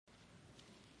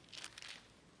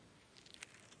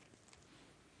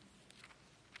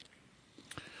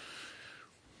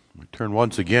Turn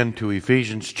once again to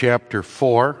Ephesians chapter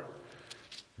 4,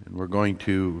 and we're going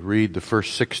to read the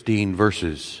first 16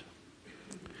 verses.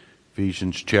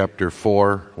 Ephesians chapter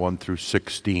 4, 1 through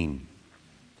 16.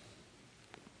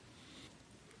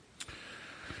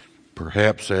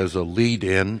 Perhaps as a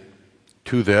lead-in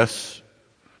to this,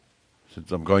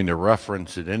 since I'm going to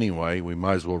reference it anyway, we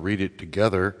might as well read it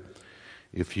together.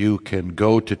 If you can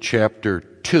go to chapter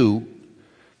 2,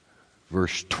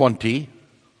 verse 20,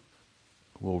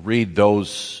 we'll read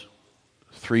those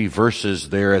 3 verses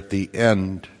there at the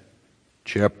end.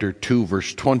 Chapter 2,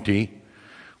 verse 20,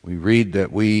 we read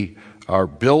that we are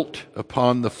built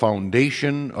upon the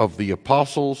foundation of the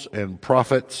apostles and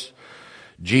prophets,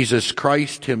 Jesus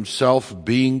Christ himself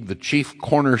being the chief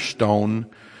cornerstone,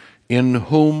 in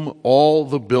whom all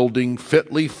the building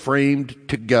fitly framed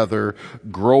together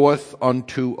groweth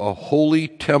unto a holy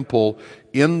temple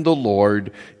in the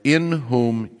Lord, in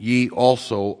whom ye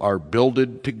also are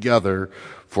builded together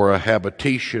for a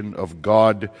habitation of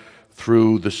God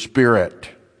through the Spirit.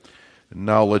 And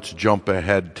now let's jump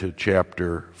ahead to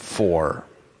chapter 4.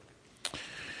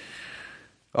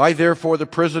 I therefore, the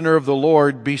prisoner of the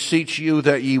Lord, beseech you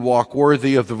that ye walk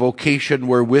worthy of the vocation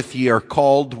wherewith ye are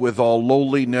called, with all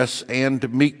lowliness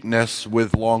and meekness,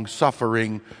 with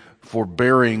longsuffering,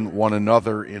 forbearing one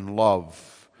another in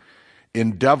love,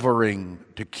 endeavoring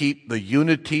to keep the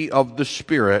unity of the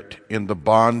Spirit in the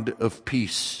bond of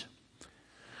peace.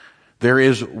 There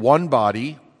is one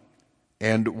body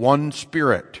and one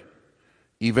Spirit,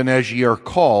 even as ye are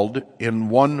called in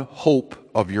one hope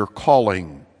of your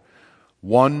calling,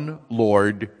 one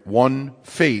Lord, one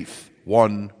faith,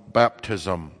 one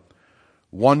baptism,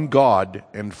 one God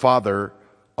and Father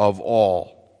of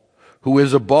all, who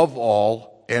is above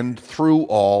all and through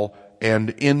all and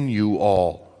in you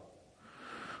all.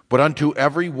 But unto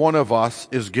every one of us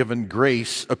is given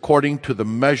grace according to the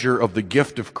measure of the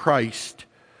gift of Christ.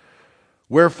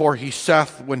 Wherefore he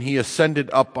saith, when he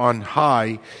ascended up on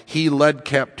high, he led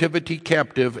captivity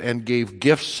captive and gave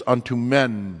gifts unto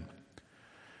men.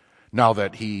 Now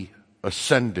that he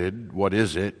ascended, what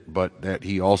is it but that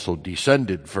he also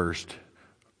descended first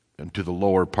into the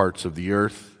lower parts of the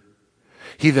earth?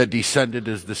 He that descended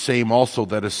is the same also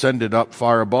that ascended up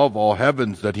far above all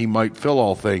heavens, that he might fill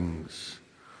all things.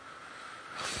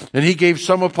 And he gave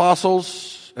some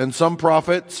apostles, and some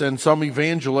prophets, and some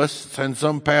evangelists, and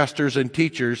some pastors and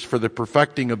teachers for the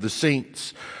perfecting of the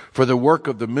saints, for the work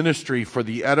of the ministry, for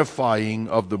the edifying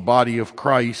of the body of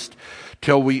Christ,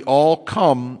 till we all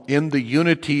come in the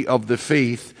unity of the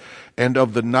faith and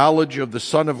of the knowledge of the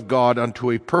Son of God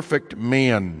unto a perfect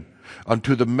man,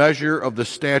 unto the measure of the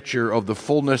stature of the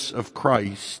fullness of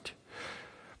Christ,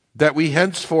 that we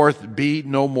henceforth be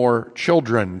no more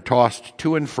children, tossed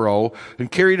to and fro,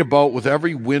 and carried about with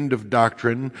every wind of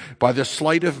doctrine, by the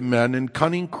sleight of men and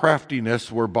cunning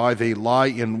craftiness, whereby they lie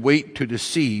in wait to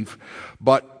deceive,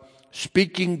 but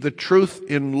speaking the truth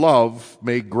in love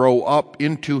may grow up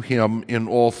into him in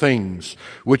all things,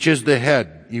 which is the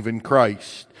head, even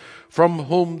Christ, from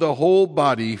whom the whole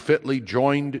body fitly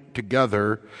joined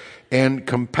together and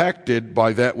compacted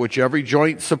by that which every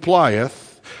joint supplieth,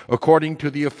 according to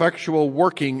the effectual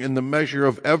working in the measure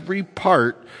of every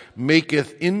part,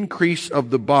 maketh increase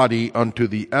of the body unto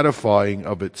the edifying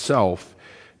of itself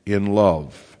in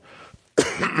love.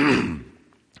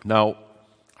 Now,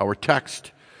 our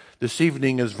text this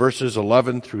evening is verses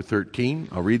 11 through 13.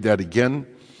 I'll read that again.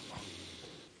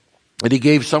 And he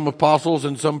gave some apostles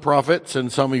and some prophets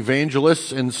and some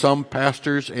evangelists and some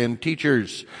pastors and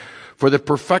teachers for the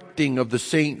perfecting of the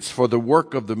saints, for the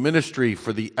work of the ministry,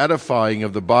 for the edifying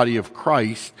of the body of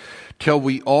Christ, till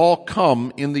we all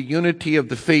come in the unity of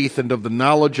the faith and of the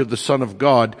knowledge of the Son of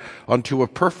God, unto a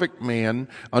perfect man,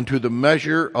 unto the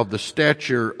measure of the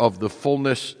stature of the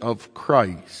fullness of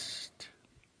Christ.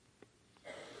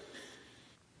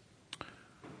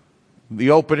 The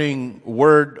opening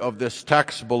word of this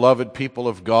text, beloved people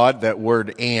of God, that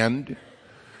word "and,"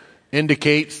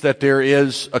 indicates that there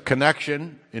is a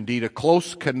connection, indeed a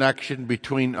close connection,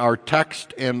 between our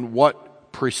text and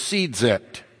what precedes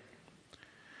it.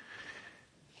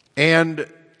 And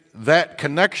that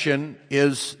connection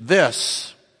is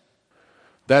this,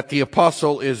 that the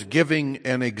apostle is giving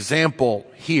an example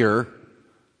here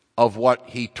of what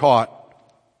he taught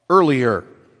earlier.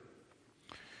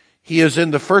 He is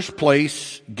in the first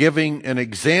place giving an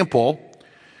example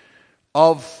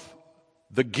of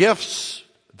the gifts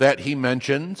that he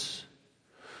mentions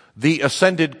the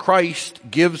ascended Christ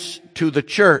gives to the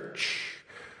church.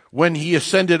 When he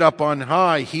ascended up on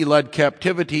high, he led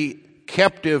captivity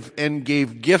captive and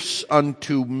gave gifts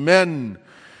unto men.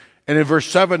 And in verse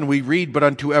 7 we read, "But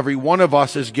unto every one of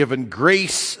us is given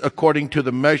grace according to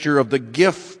the measure of the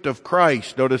gift of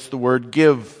Christ." Notice the word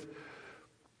give.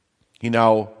 He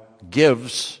now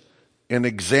gives an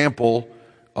example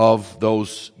of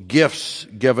those gifts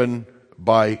given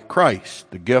by Christ,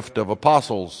 the gift of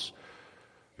apostles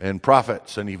and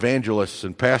prophets and evangelists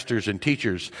and pastors and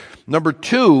teachers. Number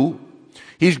 2,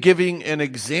 he's giving an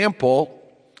example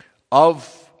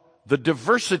of the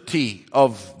diversity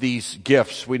of these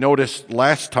gifts. We noticed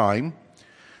last time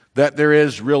that there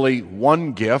is really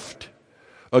one gift,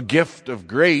 a gift of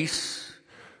grace,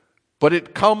 but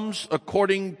it comes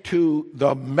according to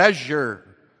the measure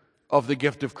of the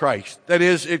gift of Christ. That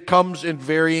is, it comes in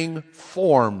varying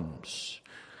forms.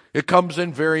 It comes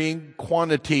in varying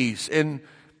quantities, in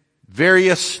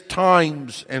various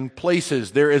times and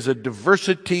places. There is a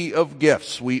diversity of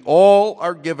gifts. We all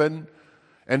are given,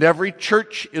 and every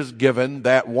church is given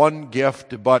that one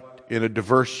gift, but in a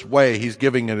diverse way. He's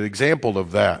giving an example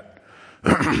of that.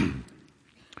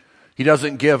 He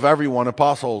doesn't give everyone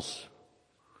apostles.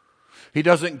 He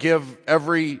doesn't give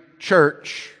every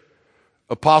church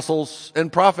apostles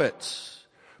and prophets,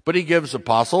 but he gives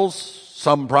apostles,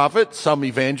 some prophets, some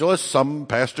evangelists, some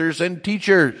pastors and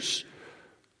teachers.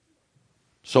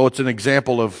 So it's an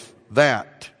example of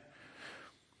that.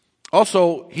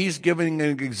 Also, he's giving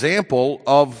an example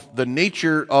of the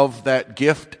nature of that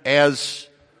gift as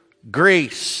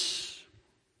grace.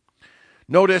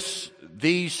 Notice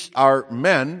these are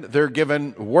men. They're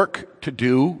given work to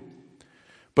do,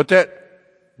 but that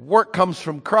work comes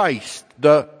from Christ.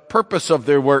 The purpose of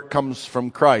their work comes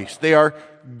from Christ. They are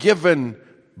given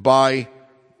by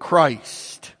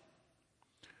Christ.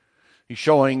 He's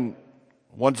showing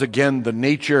once again the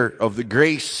nature of the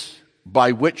grace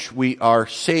by which we are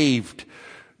saved.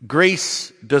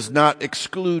 Grace does not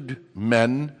exclude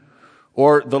men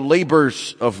or the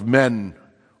labors of men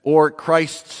or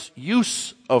Christ's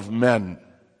use of men.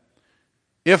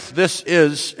 If this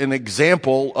is an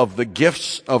example of the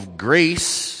gifts of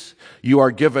grace, you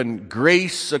are given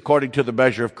grace according to the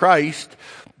measure of Christ,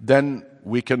 then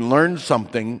we can learn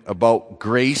something about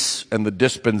grace and the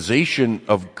dispensation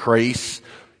of grace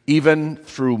even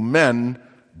through men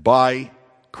by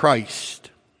Christ.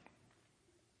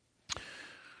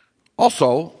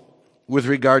 Also, with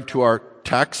regard to our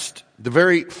text, the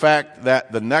very fact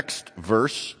that the next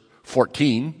verse,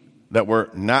 14, that we're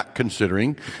not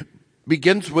considering,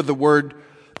 begins with the word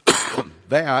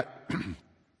that,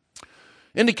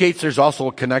 indicates there's also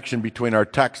a connection between our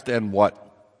text and what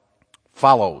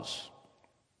follows.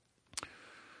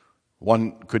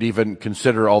 One could even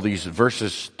consider all these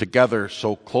verses together,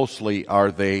 so closely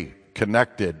are they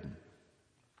connected.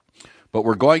 But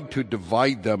we're going to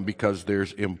divide them because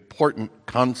there's important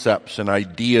concepts and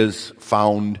ideas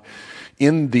found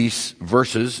in these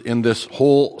verses, in this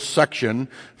whole section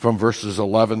from verses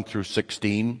 11 through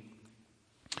 16.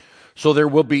 So there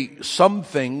will be some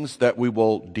things that we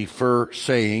will defer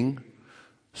saying,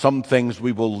 some things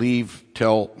we will leave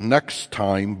till next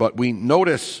time, but we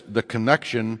notice the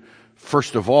connection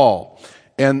first of all.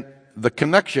 And the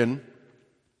connection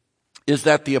is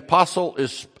that the apostle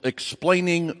is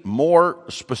explaining more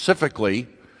specifically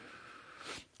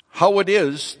how it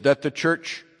is that the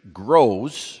church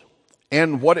grows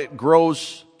and what it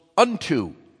grows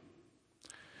unto.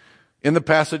 In the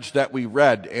passage that we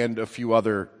read and a few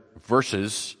other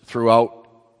verses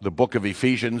throughout the book of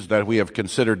Ephesians that we have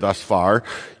considered thus far,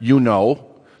 you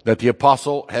know that the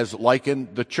apostle has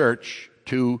likened the church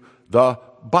to the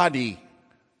body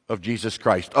of Jesus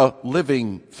Christ, a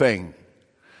living thing.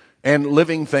 And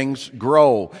living things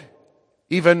grow.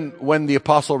 Even when the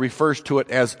apostle refers to it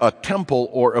as a temple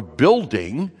or a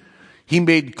building, he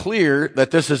made clear that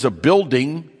this is a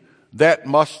building that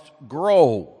must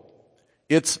grow.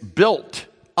 It's built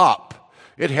up.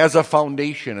 It has a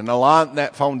foundation, and along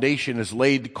that foundation is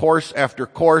laid course after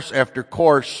course after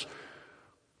course.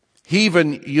 He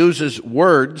even uses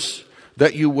words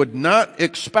that you would not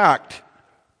expect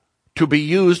to be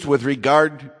used with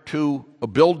regard to a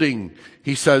building.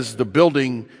 He says the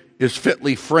building is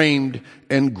fitly framed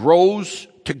and grows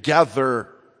together.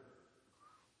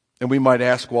 And we might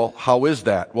ask, well, how is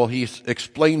that? Well, he's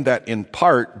explained that in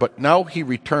part, but now he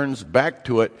returns back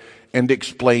to it and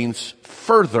explains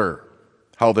further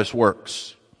how this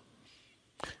works.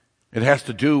 It has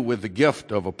to do with the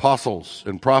gift of apostles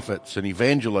and prophets and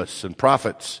evangelists and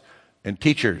prophets and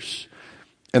teachers.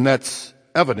 And that's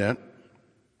evident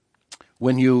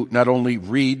when you not only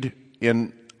read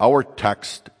in our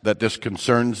text that this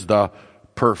concerns the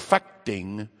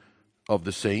perfecting of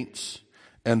the saints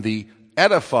and the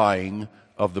edifying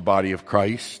of the body of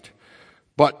Christ,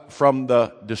 but from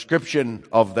the description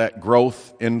of that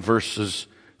growth in verses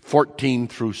 14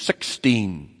 through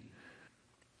 16.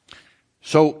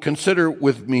 So consider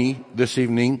with me this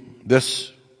evening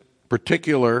this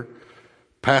particular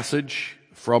passage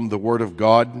from the Word of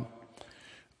God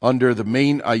under the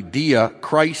main idea,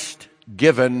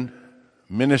 Christ-given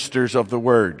ministers of the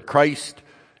Word.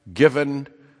 Christ-given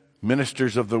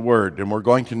ministers of the Word. And we're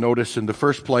going to notice in the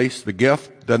first place the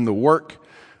gift, then the work,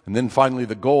 and then finally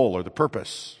the goal or the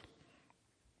purpose.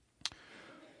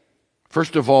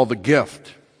 First of all, the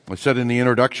gift. I said in the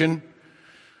introduction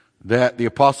that the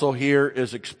apostle here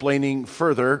is explaining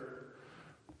further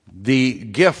the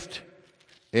gift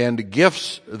and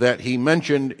gifts that he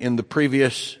mentioned in the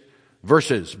previous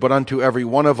verses. But unto every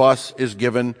one of us is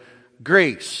given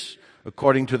grace,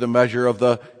 according to the measure of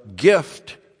the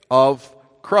gift of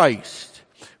Christ.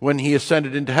 When he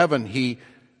ascended into heaven, he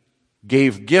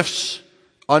gave gifts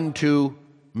unto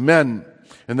men.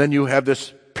 And then you have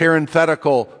this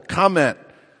parenthetical comment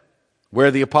where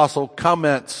the apostle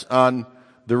comments on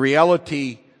the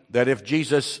reality that if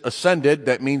Jesus ascended,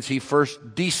 that means he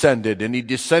first descended, and he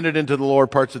descended into the lower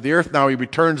parts of the earth. Now he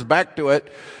returns back to it.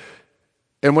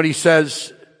 And when he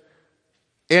says,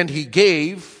 and he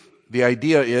gave, the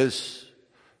idea is,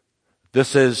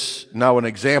 this is now an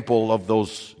example of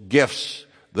those gifts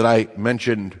that I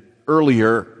mentioned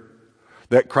earlier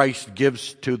that Christ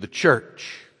gives to the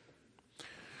church.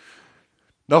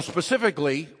 Now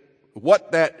specifically,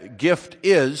 what that gift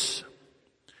is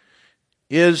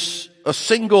a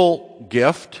single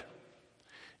gift,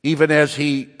 even as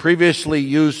he previously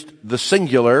used the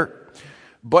singular,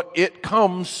 but it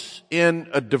comes in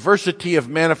a diversity of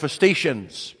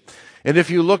manifestations. And if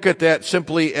you look at that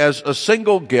simply as a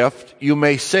single gift, you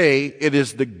may say it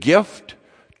is the gift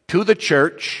to the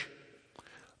church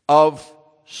of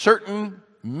certain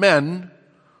men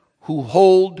who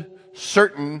hold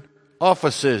certain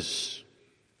offices.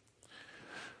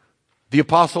 The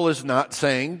apostle is not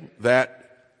saying that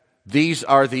these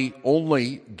are the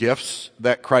only gifts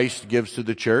that Christ gives to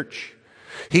the church.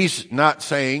 He's not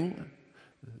saying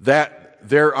that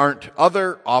there aren't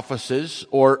other offices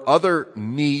or other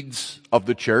needs of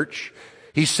the church.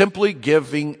 He's simply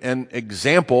giving an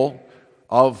example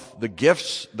of the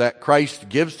gifts that Christ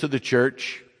gives to the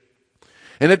church.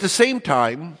 And at the same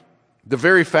time, the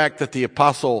very fact that the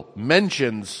apostle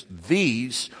mentions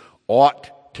these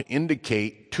ought to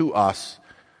indicate to us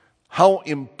how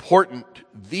important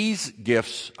these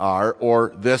gifts are,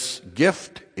 or this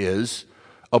gift is,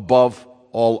 above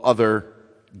all other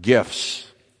gifts.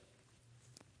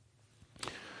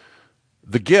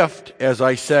 The gift, as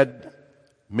I said,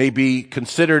 may be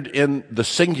considered in the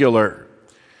singular.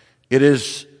 It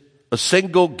is a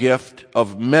single gift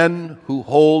of men who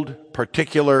hold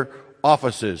particular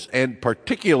offices, and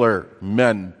particular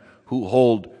men who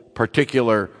hold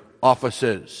particular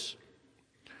offices.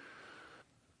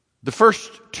 The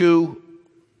first two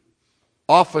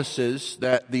offices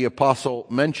that the apostle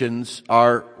mentions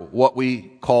are what we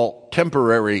call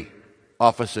temporary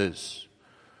offices.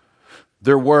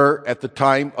 There were, at the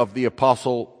time of the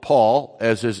apostle Paul,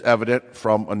 as is evident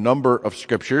from a number of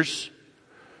scriptures,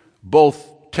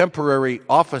 both temporary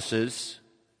offices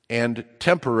and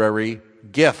temporary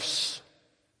gifts.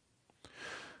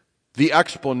 The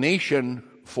explanation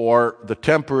for the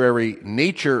temporary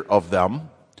nature of them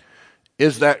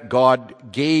is that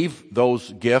God gave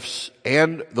those gifts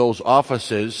and those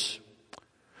offices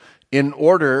in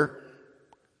order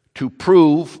to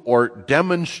prove or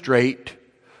demonstrate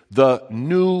the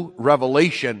new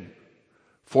revelation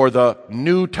for the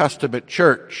New Testament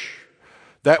church,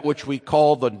 that which we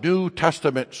call the New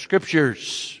Testament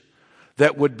scriptures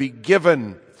that would be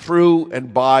given through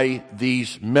and by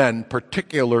these men,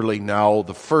 particularly now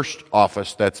the first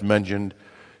office that's mentioned,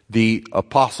 the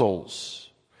apostles.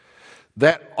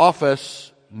 That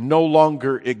office no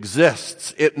longer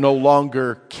exists. It no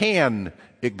longer can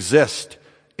exist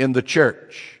in the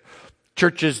church.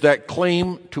 Churches that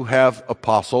claim to have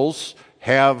apostles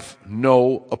have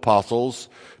no apostles,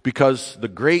 because the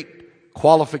great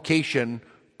qualification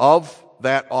of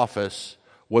that office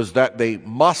was that they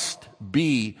must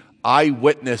be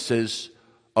eyewitnesses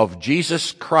of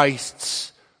Jesus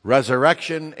Christ's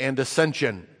resurrection and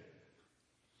ascension.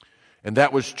 And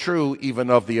that was true even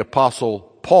of the apostle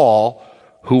Paul,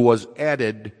 who was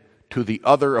added to the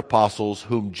other apostles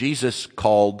whom Jesus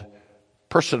called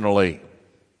personally.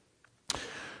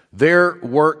 Their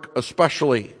work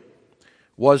especially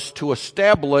was to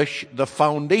establish the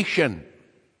foundation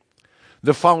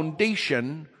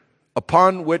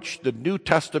upon which the New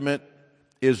Testament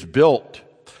is built.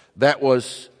 That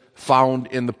was found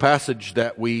in the passage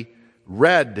that we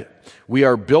read. We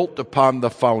are built upon the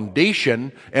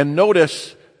foundation, and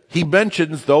notice he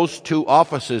mentions those two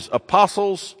offices,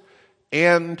 apostles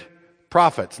and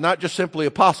prophets. Not just simply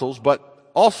apostles,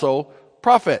 but also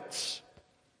prophets.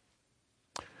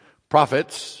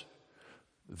 Prophets,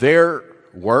 their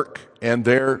work and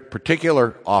their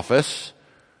particular office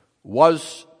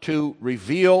was to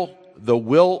reveal the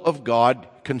will of God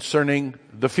concerning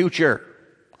the future.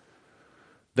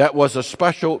 That was a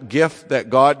special gift that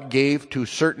God gave to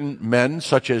certain men,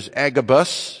 such as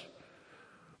Agabus,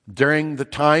 during the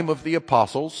time of the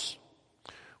apostles,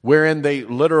 wherein they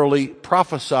literally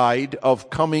prophesied of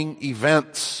coming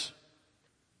events.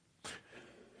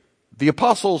 The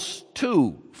apostles,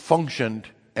 too, functioned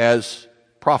as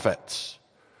prophets.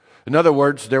 In other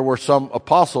words, there were some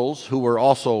apostles who were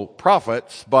also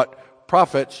prophets, but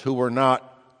prophets who were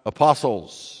not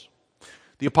apostles.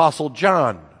 The apostle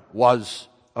John was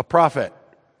a prophet.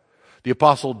 The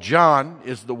apostle John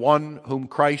is the one whom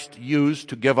Christ used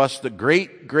to give us the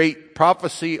great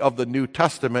prophecy of the New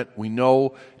Testament we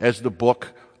know as the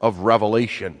book of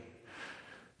Revelation.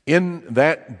 In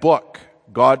that book,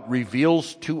 God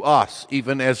reveals to us,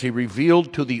 even as he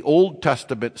revealed to the Old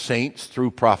Testament saints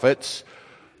through prophets,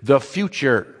 the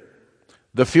future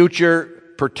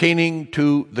pertaining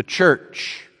to the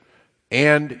church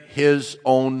and his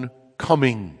own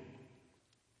coming.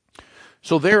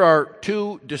 So there are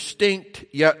two distinct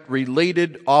yet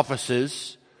related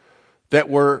offices that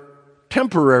were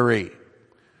temporary,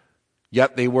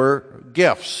 yet they were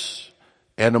gifts,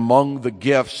 and among the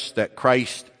gifts that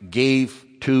Christ gave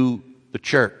to the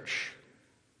church.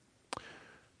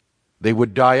 They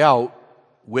would die out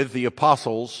with the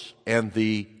apostles and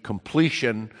the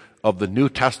completion of the New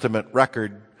Testament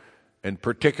record, and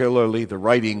particularly the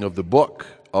writing of the book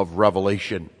of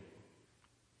Revelation.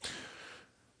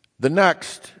 The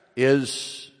next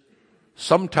is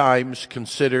sometimes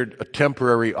considered a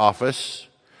temporary office,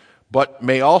 but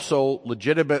may also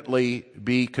legitimately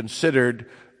be considered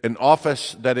an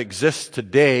office that exists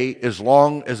today as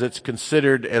long as it's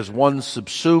considered as one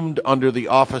subsumed under the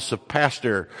office of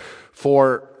pastor.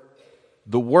 For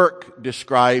the work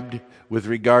described with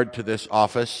regard to this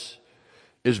office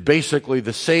is basically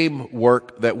the same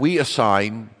work that we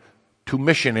assign to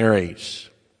missionaries.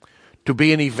 To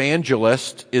be an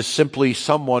evangelist is simply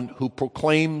someone who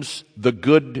proclaims the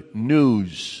good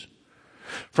news.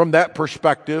 From that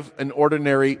perspective, an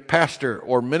ordinary pastor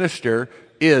or minister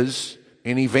is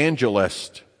an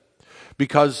evangelist,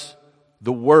 because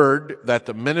the word that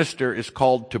the minister is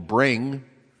called to bring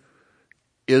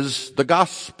is the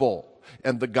gospel,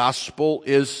 and the gospel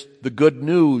is the good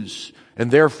news, and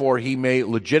therefore he may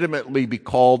legitimately be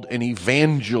called an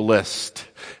evangelist.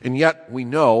 And yet we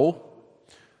know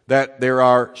that there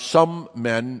are some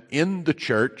men in the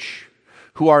church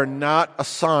who are not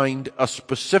assigned a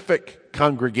specific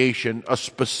congregation, a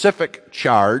specific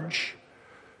charge,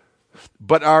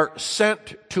 but are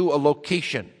sent to a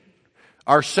location,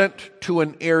 are sent to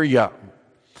an area,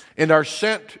 and are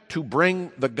sent to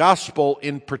bring the gospel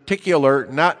in particular,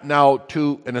 not now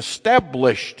to an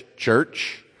established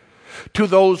church, to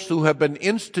those who have been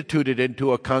instituted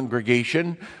into a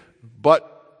congregation,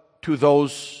 but to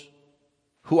those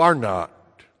who are not,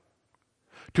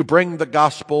 to bring the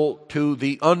gospel to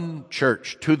the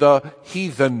unchurched, to the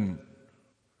heathen,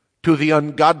 to the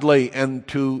ungodly, and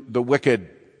to the wicked.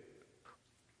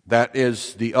 That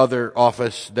is the other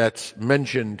office that's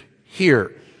mentioned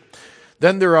here.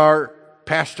 Then there are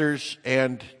pastors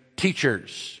and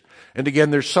teachers. And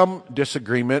again, there's some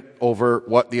disagreement over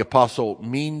what the apostle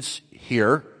means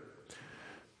here,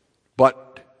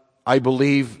 but I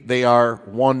believe they are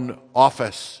one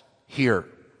office here.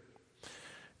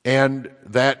 And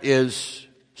that is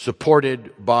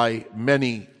supported by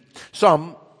many.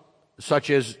 Some, such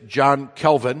as John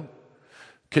Calvin,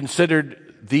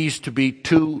 considered these to be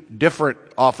two different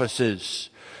offices.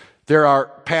 There are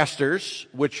pastors,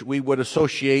 which we would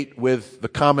associate with the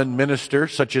common minister,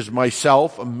 such as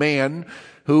myself, a man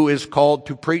who is called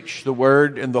to preach the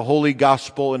word and the holy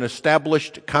gospel in an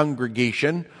established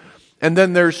congregation. And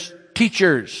then there's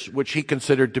teachers, which he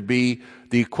considered to be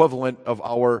the equivalent of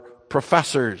our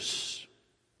professors.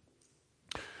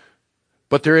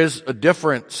 But there is a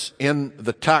difference in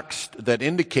the text that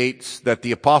indicates that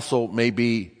the apostle may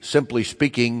be simply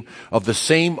speaking of the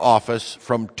same office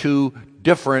from two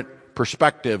different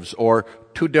perspectives or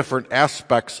two different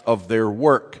aspects of their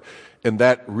work. And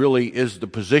that really is the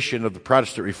position of the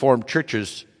Protestant Reformed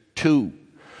churches too.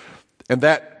 And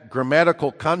that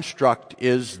grammatical construct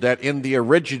is that in the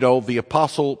original, the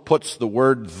apostle puts the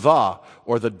word the,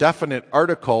 or the definite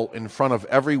article, in front of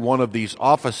every one of these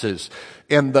offices.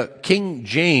 And the King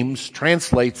James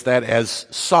translates that as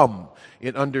some.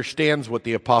 It understands what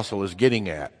the apostle is getting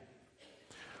at.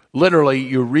 Literally,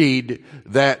 you read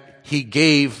that he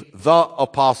gave the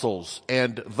apostles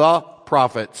and the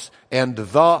prophets and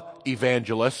the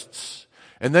evangelists.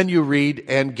 And then you read,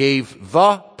 and gave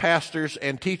the pastors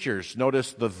and teachers.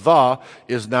 Notice the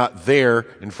is not there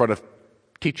in front of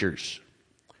teachers.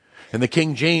 And the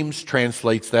King James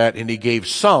translates that, and he gave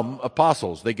some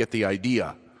apostles. They get the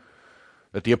idea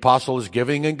that the apostle is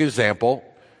giving an example,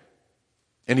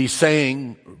 and he's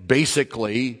saying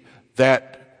basically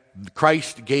that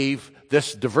Christ gave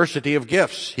this diversity of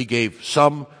gifts. He gave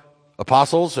some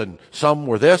apostles, and some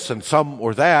were this, and some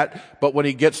were that, but when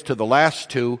he gets to the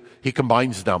last two, he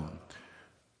combines them.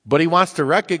 But he wants to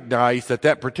recognize that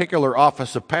that particular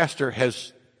office of pastor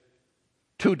has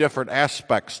two different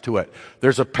aspects to it.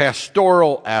 There's a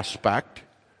pastoral aspect,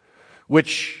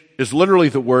 which is literally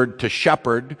the word to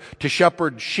shepherd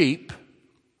sheep.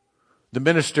 The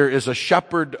minister is a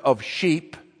shepherd of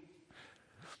sheep,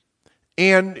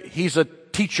 and he's a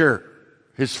teacher.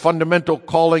 His fundamental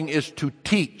calling is to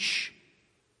teach.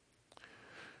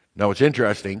 Now, what's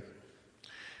interesting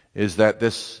is that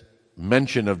this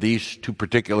mention of these two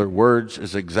particular words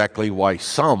is exactly why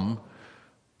some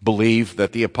believe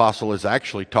that the apostle is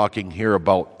actually talking here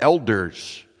about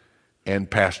elders and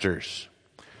pastors.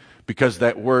 Because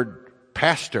that word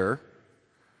pastor,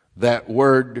 that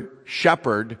word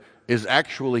shepherd, is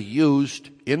actually used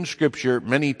in Scripture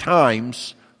many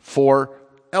times for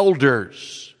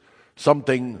elders.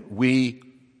 Something we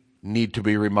need to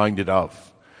be reminded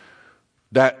of.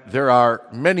 That there are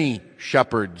many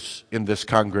shepherds in this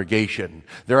congregation.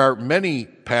 There are many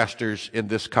pastors in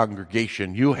this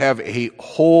congregation. You have a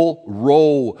whole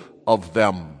row of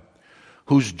them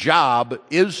whose job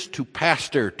is to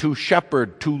pastor, to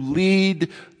shepherd, to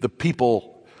lead the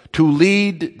people, to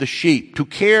lead the sheep, to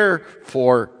care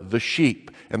for the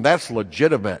sheep. And that's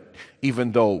legitimate,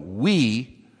 even though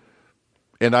we,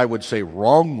 and I would say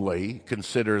wrongly,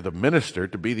 consider the minister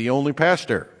to be the only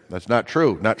pastor. That's not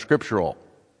true, not scriptural.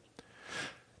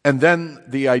 And then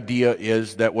the idea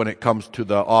is that when it comes to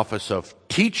the office of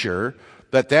teacher,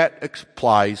 that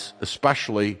applies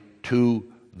especially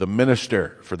to the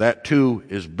minister, for that too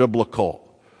is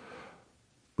biblical.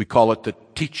 We call it the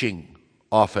teaching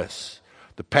office.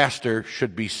 The pastor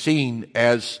should be seen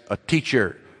as a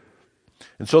teacher.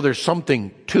 And so there's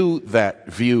something to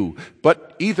that view.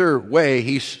 But either way,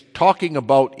 he's talking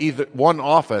about either one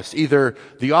office, either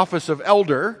the office of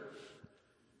elder.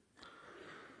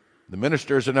 The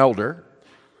minister is an elder.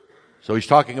 So he's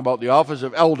talking about the office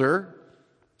of elder,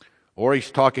 or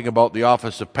he's talking about the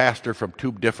office of pastor from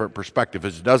two different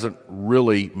perspectives. It doesn't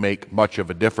really make much of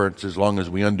a difference as long as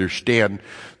we understand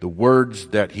the words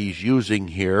that he's using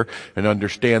here and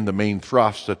understand the main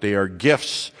thrust, that they are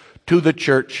gifts to the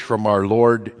church from our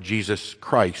Lord Jesus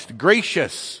Christ.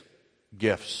 Gracious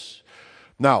gifts.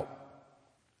 Now,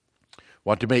 I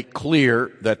want to make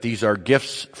clear that these are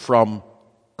gifts from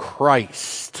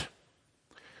Christ.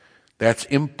 That's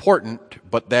important,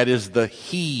 but that is the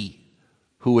He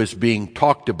who is being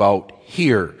talked about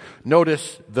here.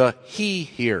 Notice the He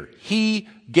here. He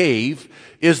gave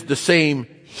is the same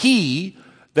He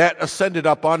that ascended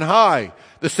up on high.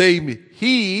 The same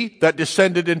He that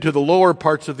descended into the lower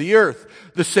parts of the earth.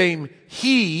 The same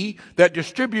He that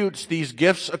distributes these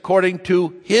gifts according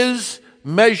to His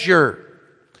measure.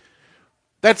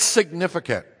 That's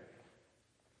significant.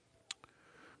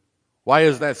 Why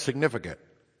is that significant?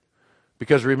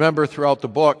 Because remember, throughout the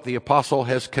book, the apostle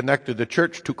has connected the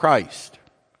church to Christ.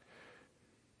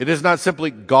 It is not simply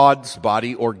God's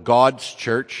body or God's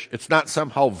church. It's not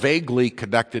somehow vaguely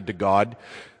connected to God,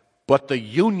 but the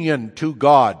union to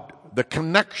God, the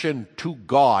connection to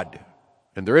God,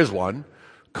 and there is one,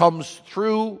 comes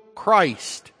through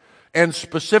Christ. And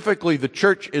specifically, the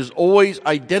church is always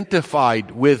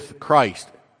identified with Christ.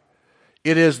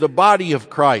 It is the body of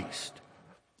Christ.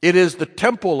 It is the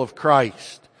temple of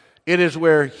Christ. It is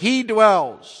where He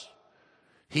dwells.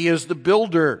 He is the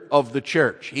builder of the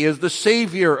church. He is the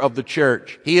Savior of the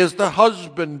church. He is the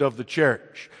husband of the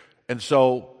church. And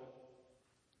so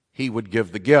He would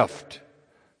give the gift.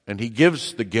 And He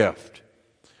gives the gift.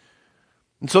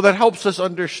 And so that helps us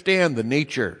understand the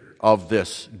nature of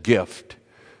this gift.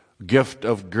 Gift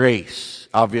of grace,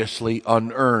 obviously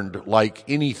unearned, like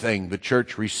anything the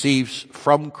church receives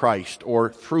from Christ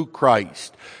or through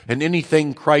Christ. And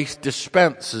anything Christ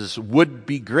dispenses would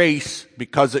be grace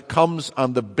because it comes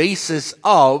on the basis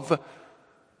of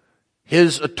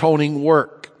His atoning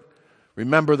work.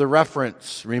 Remember the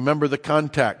reference. Remember the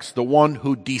context. The one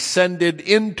who descended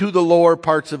into the lower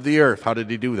parts of the earth. How did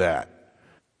he do that?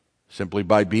 Simply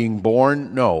by being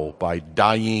born? No, by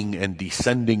dying and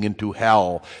descending into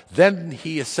hell. Then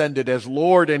he ascended as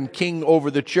Lord and King over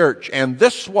the church. And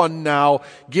this one now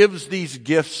gives these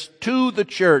gifts to the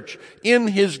church in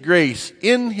his grace,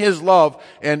 in his love,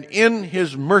 and in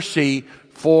his mercy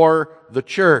for the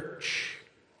church.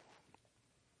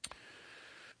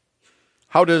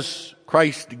 How does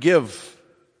Christ give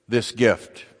this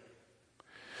gift?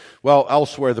 Well,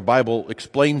 elsewhere the Bible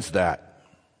explains that.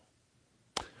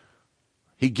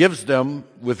 He gives them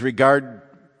with regard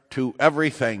to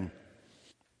everything.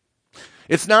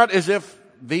 It's not as if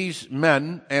these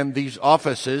men and these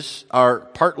offices are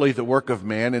partly the work of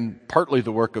man and partly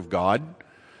the work of God.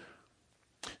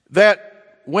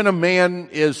 That when a man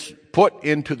is put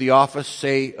into the office,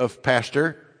 say, of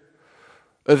pastor,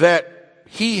 that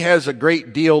he has a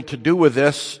great deal to do with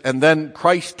this, and then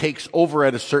Christ takes over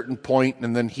at a certain point,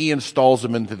 and then he installs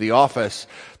him into the office.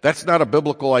 That's not a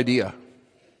biblical idea.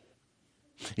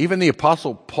 Even the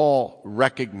Apostle Paul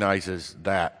recognizes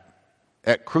that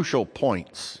at crucial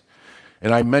points.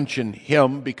 And I mention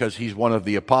him because he's one of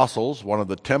the apostles, one of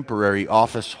the temporary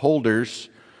office holders,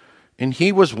 and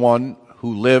he was one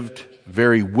who lived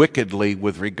very wickedly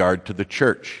with regard to the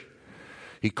church.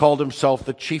 He called himself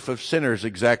the chief of sinners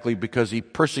exactly because he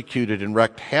persecuted and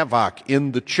wreaked havoc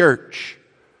in the church.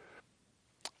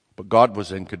 But God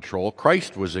was in control.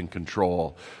 Christ was in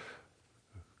control.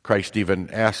 Christ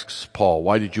even asks Paul,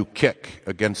 why did you kick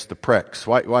against the pricks?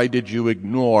 Why did you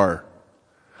ignore?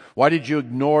 Why did you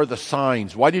ignore the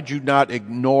signs? Why did you not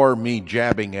ignore me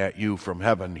jabbing at you from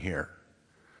heaven here?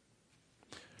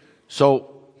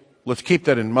 So let's keep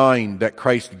that in mind, that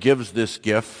Christ gives this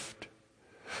gift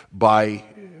by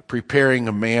preparing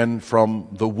a man from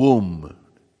the womb,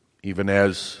 even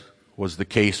as was the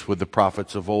case with the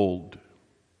prophets of old.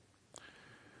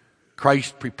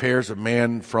 Christ prepares a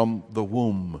man from the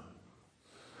womb.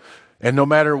 And no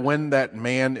matter when that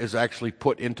man is actually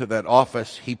put into that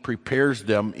office, he prepares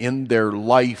them in their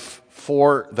life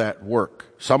for that work,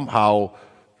 somehow,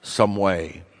 some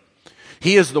way.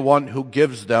 He is the one who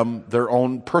gives them their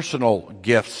own personal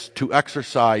gifts to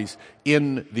exercise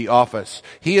in the office.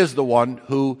 He is the one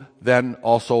who then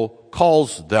also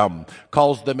calls them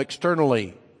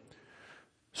externally,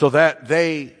 so that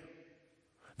they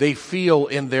feel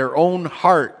in their own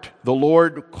heart the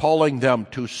Lord calling them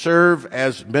to serve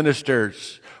as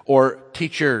ministers or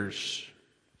teachers.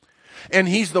 And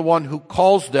he's the one who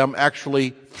calls them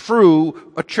actually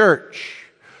through a church.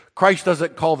 Christ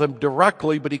doesn't call them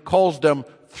directly, but he calls them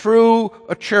through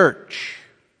a church.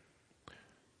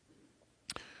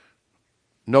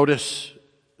 Notice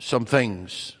some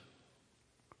things.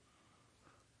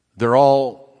 They're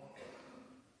all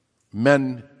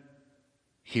men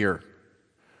here.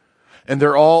 And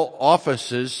they're all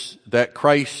offices that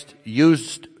Christ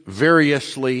used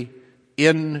variously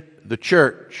in the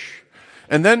church.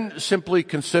 And then simply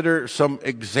consider some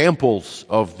examples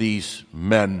of these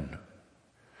men.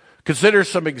 Consider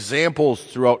some examples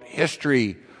throughout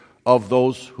history of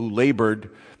those who labored,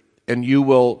 and you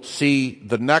will see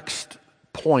the next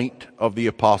point of the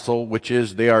apostle, which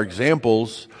is they are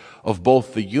examples of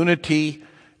both the unity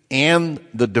and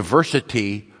the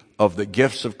diversity of the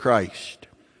gifts of Christ.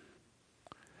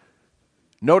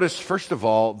 Notice, first of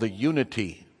all, the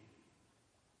unity.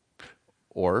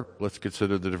 Or, let's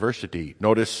consider the diversity.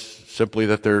 Notice simply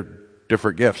that they're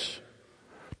different gifts,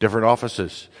 different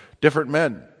offices, different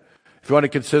men. If you want to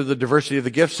consider the diversity of the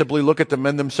gifts, simply look at the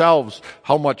men themselves.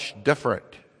 How much different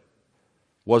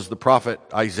was the prophet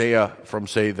Isaiah from,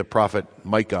 say, the prophet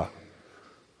Micah?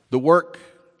 The work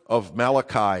of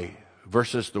Malachi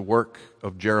versus the work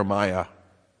of Jeremiah.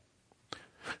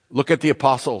 Look at the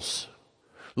apostles.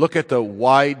 Look at the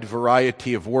wide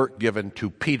variety of work given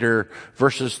to Peter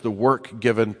versus the work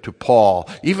given to Paul.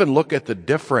 Even look at the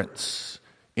difference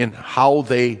in how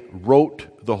they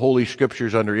wrote the Holy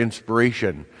Scriptures under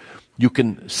inspiration. You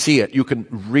can see it. You can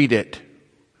read it.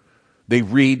 They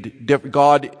read.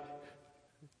 God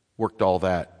worked all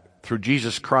that through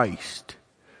Jesus Christ.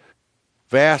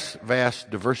 Vast,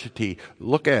 vast diversity.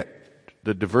 Look at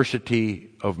the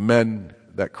diversity of men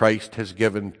that Christ has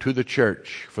given to the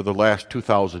church for the last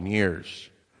 2,000 years.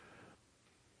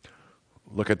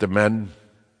 Look at the men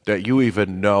that you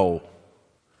even know.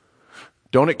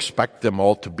 Don't expect them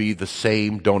all to be the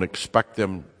same. Don't expect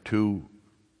them to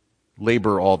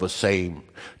labor all the same,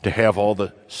 to have all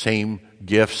the same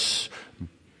gifts,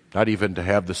 not even to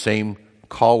have the same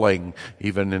calling.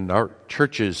 Even in our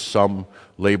churches, some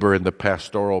labor in the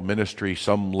pastoral ministry,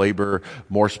 some labor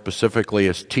more specifically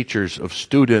as teachers of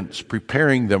students,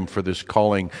 preparing them for this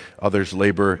calling. Others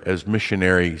labor as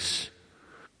missionaries.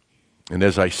 And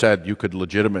as I said, you could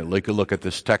legitimately look at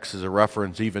this text as a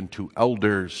reference even to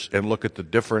elders and look at the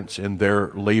difference in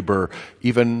their labor,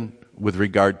 even with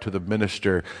regard to the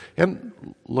minister,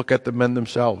 and look at the men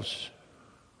themselves.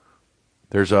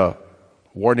 There's a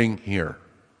warning here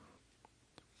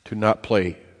to not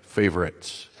play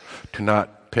favorites, to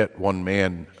not pit one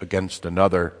man against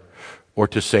another, or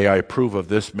to say, I approve of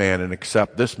this man and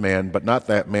accept this man, but not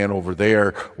that man over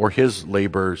there or his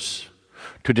labors,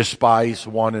 to despise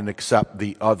one and accept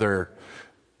the other.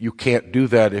 You can't do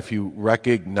that if you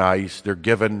recognize they're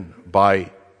given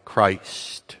by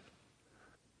Christ.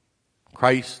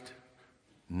 Christ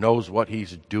knows what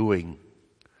he's doing.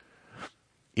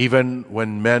 Even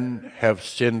when men have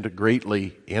sinned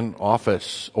greatly in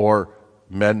office or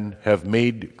men have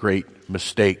made great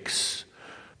mistakes,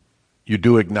 you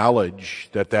do acknowledge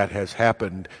that that has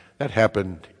happened. That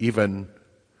happened even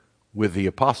with the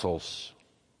apostles.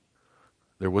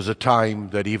 There was a time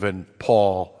that even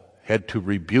Paul had to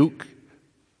rebuke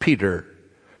Peter,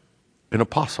 an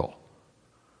apostle,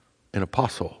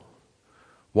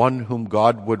 one whom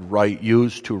God would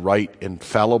use to write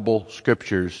infallible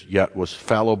scriptures, yet was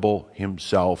fallible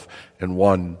himself, and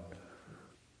one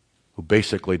who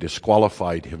basically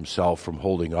disqualified himself from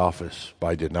holding office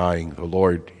by denying the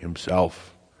Lord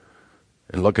himself.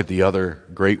 And look at the other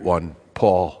great one,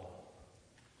 Paul.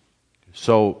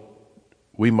 So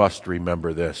we must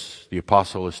remember this. The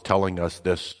apostle is telling us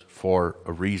this for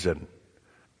a reason.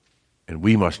 And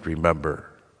we must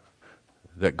remember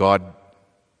that God,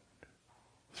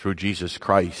 through Jesus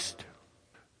Christ,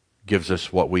 gives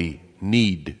us what we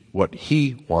need, what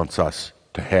he wants us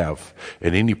to have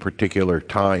at any particular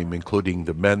time, including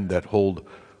the men that hold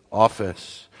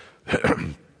office.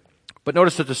 But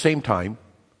notice at the same time,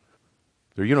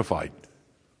 they're unified.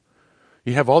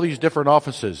 You have all these different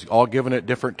offices, all given at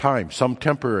different times, some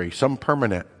temporary, some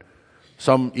permanent,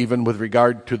 some even with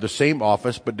regard to the same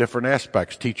office but different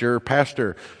aspects, teacher or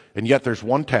pastor, and yet there's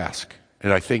one task,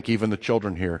 and I think even the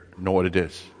children here know what it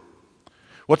is.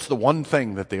 What's the one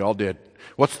thing that they all did?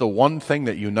 What's the one thing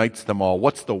that unites them all?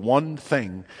 What's the one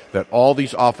thing that all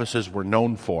these offices were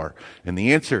known for? And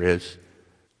the answer is,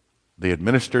 they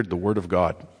administered the Word of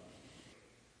God.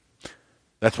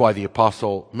 That's why the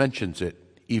apostle mentions it,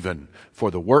 even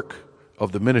for the work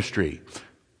of the ministry.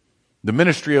 The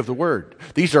ministry of the Word.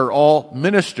 These are all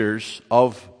ministers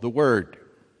of the Word.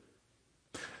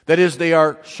 That is, they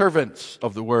are servants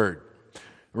of the Word.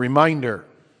 A reminder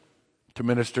to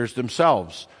ministers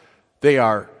themselves. They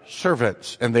are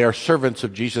servants, and they are servants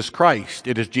of Jesus Christ.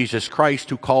 It is Jesus Christ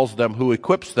who calls them, who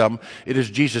equips them. It is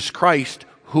Jesus Christ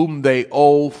whom they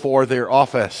owe for their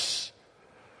office.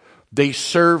 They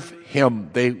serve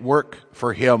him. They work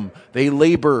for him. They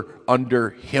labor under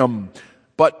him.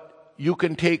 But you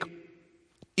can take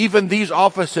even these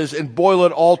offices and boil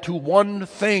it all to one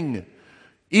thing.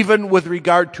 Even with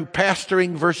regard to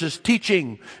pastoring versus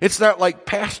teaching. It's not like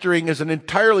pastoring is an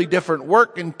entirely different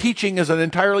work and teaching is an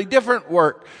entirely different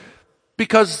work,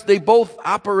 because they both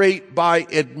operate by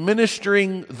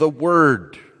administering the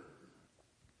Word.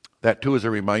 That too is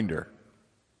a reminder.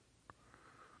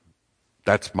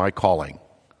 That's my calling.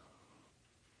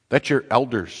 That's your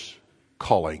elder's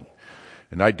calling.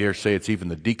 And I dare say it's even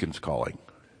the deacon's calling.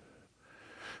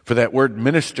 For that word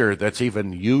minister that's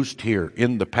even used here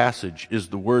in the passage is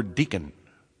the word deacon.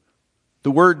 The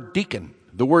word deacon,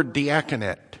 the word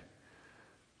diaconate,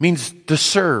 means to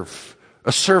serve,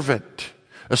 a servant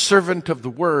of the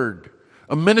Word.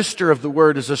 A minister of the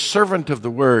Word is a servant of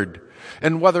the Word.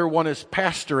 And whether one is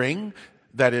pastoring,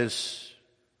 that is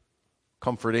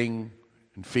comforting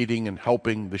and feeding and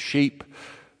helping the sheep,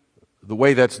 the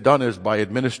way that's done is by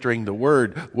administering the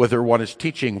Word. Whether one is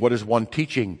teaching, what is one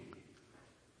teaching?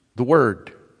 The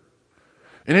Word.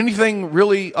 And anything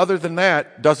really other than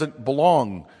that doesn't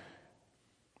belong.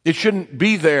 It shouldn't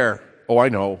be there. Oh, I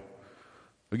know.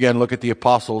 Again, look at the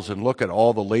apostles and look at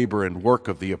all the labor and work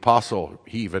of the apostle.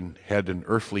 He even had an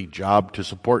earthly job to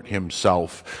support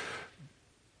himself.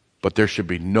 But there should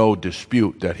be no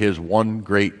dispute that his one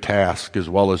great task, as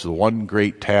well as the one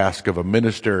great task of a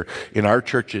minister in our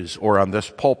churches or on this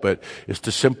pulpit, is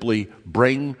to simply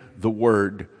bring the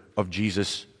word of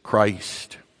Jesus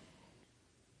Christ.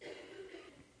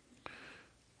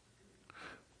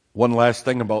 One last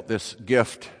thing about this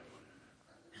gift.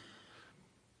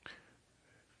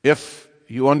 If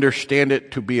you understand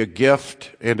it to be a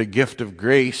gift and a gift of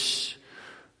grace,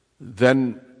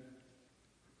 then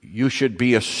you should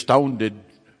be astounded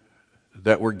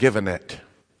that were given it.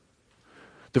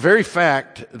 The very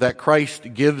fact that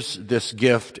Christ gives this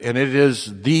gift, and it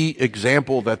is the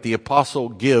example that the apostle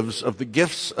gives of the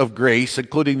gifts of grace,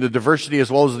 including the diversity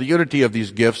as well as the unity of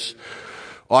these gifts,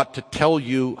 ought to tell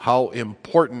you how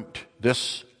important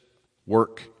this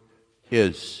work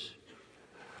is.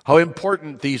 How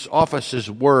important these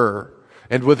offices were,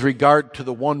 and with regard to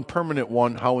the one permanent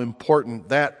one, how important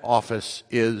that office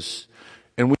is.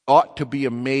 And we ought to be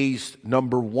amazed,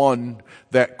 number one,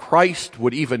 that Christ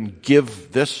would even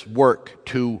give this work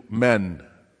to men.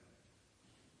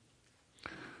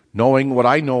 Knowing what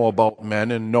I know about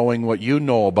men and knowing what you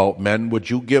know about men, would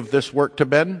you give this work to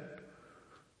men?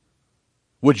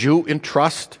 Would you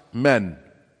entrust men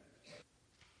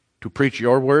to preach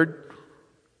your word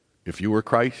if you were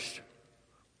Christ?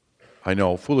 I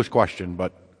know, foolish question,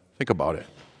 but think about it.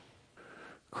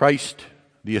 Christ,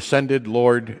 the ascended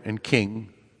Lord and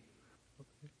King,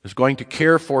 is going to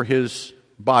care for his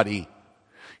body.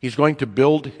 He's going to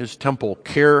build his temple,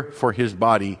 care for his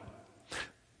body.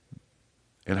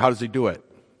 And how does he do it?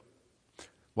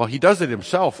 Well, he does it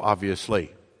himself,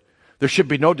 obviously. There should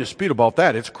be no dispute about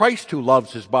that. It's Christ who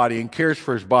loves his body and cares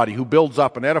for his body, who builds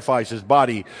up and edifies his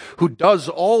body, who does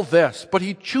all this, but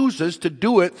he chooses to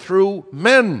do it through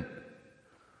men.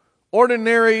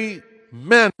 Ordinary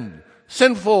men,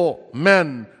 sinful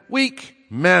men, weak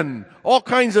men, all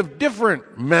kinds of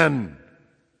different men.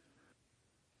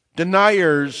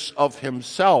 Deniers of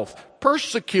himself,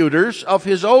 persecutors of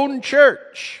his own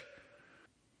church.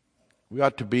 We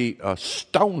ought to be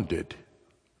astounded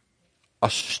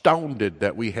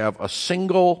that we have a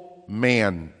single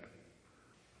man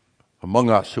among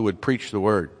us who would preach the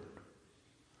word.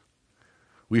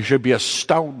 We should be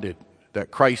astounded that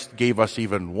Christ gave us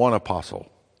even one apostle.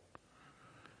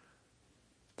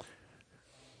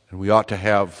 And we ought to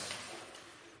have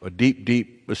a deep,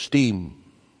 deep esteem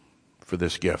for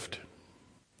this gift.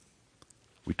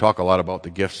 We talk a lot about the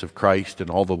gifts of Christ and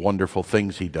all the wonderful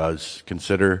things he does.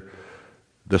 Consider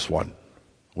this one,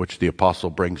 which the apostle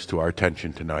brings to our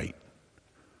attention tonight.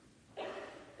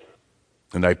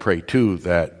 And I pray, too,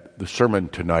 that the sermon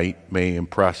tonight may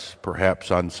impress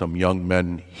perhaps on some young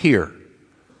men here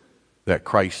that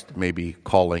Christ may be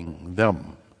calling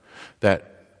them,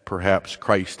 that perhaps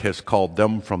Christ has called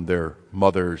them from their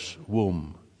mother's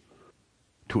womb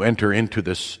to enter into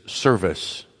this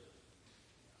service,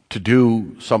 to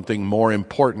do something more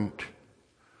important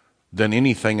than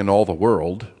anything in all the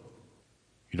world.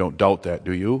 You don't doubt that,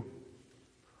 do you?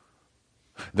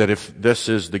 That if this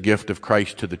is the gift of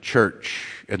Christ to the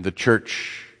church, and the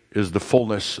church is the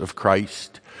fullness of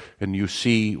Christ, and you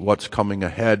see what's coming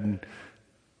ahead,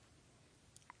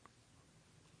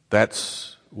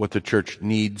 that's what the church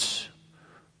needs.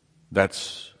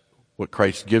 That's what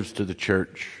Christ gives to the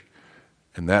church.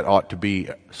 And that ought to be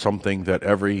something that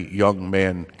every young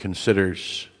man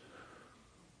considers.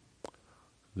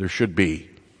 There should be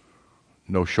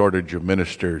no shortage of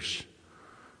ministers.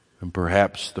 And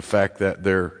perhaps the fact that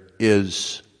there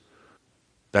is,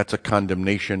 that's a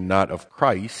condemnation not of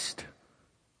Christ,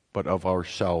 but of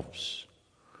ourselves.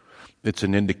 It's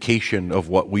an indication of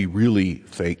what we really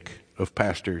think of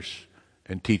pastors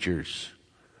and teachers.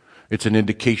 It's an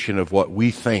indication of what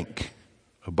we think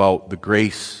about the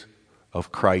grace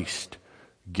of Christ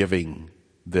giving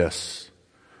this.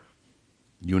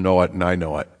 You know it and I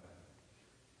know it.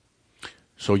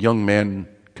 So young men,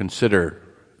 consider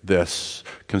this.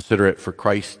 Consider it for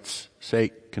Christ's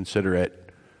sake. Consider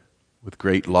it with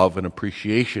great love and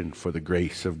appreciation for the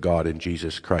grace of God in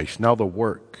Jesus Christ. Now the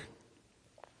work.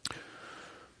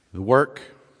 The work,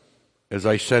 as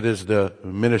I said, is the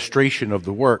ministration of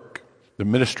the work, the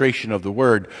ministration of the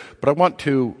word. But I want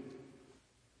to,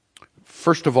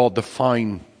 first of all,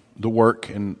 define the work,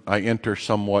 and I enter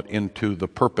somewhat into the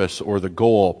purpose or the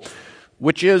goal,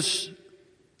 which is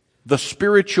the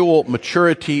spiritual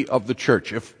maturity of the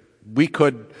church. If we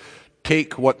could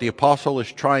take what the apostle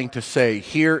is trying to say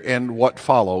here and what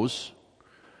follows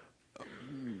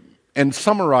and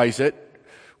summarize it,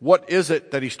 what is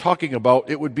it that he's talking about?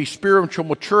 It would be spiritual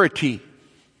maturity.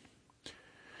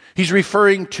 He's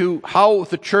referring to how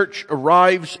the church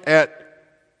arrives at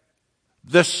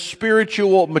this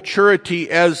spiritual maturity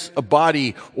as a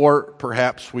body, or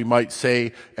perhaps we might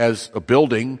say as a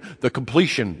building, the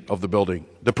completion of the building,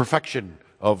 the perfection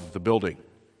of the building.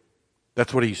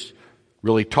 That's what he's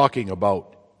really talking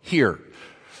about here.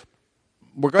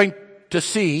 We're going to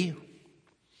see,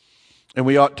 and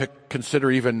we ought to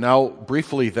consider even now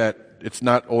briefly, that it's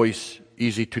not always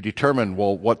easy to determine,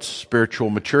 well, what's spiritual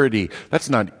maturity? That's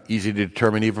not easy to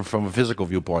determine even from a physical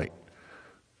viewpoint.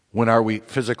 When are we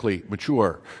physically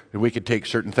mature? And we can take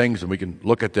certain things and we can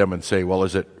look at them and say, well,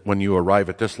 is it when you arrive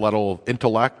at this level of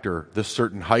intellect or this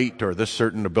certain height or this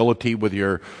certain ability with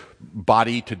your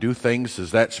body to do things?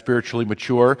 Is that spiritually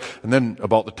mature? And then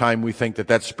about the time we think that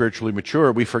that's spiritually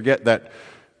mature, we forget that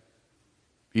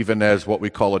even as what we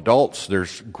call adults,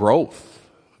 there's growth.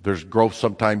 There's growth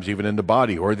sometimes even in the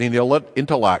body or in the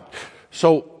intellect.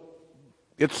 So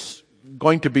it's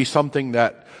going to be something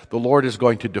that the Lord is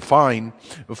going to define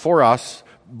for us,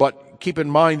 but keep in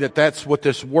mind that that's what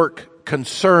this work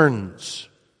concerns.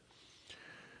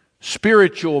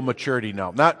 Spiritual maturity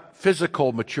now, not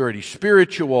physical maturity,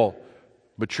 spiritual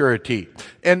maturity.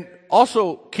 And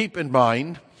also keep in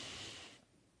mind,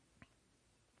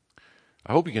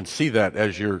 I hope you can see that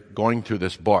as you're going through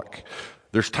this book.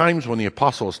 There's times when the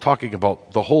apostle is talking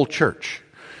about the whole church.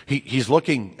 He's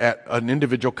looking at an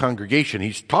individual congregation.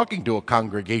 He's talking to a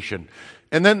congregation.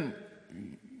 And then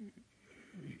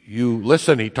you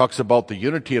listen, he talks about the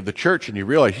unity of the church, and you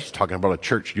realize he's talking about a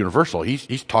church universal.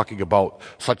 He's talking about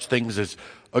such things as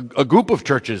a group of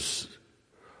churches,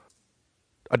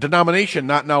 a denomination,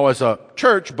 not now as a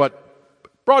church,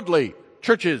 but broadly,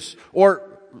 churches,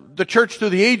 or the church through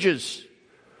the ages,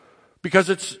 because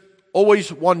it's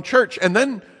always one church. And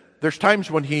then there's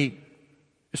times when he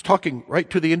is talking right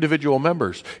to the individual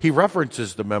members. He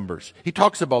references the members. He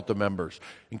talks about the members.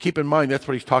 And keep in mind, that's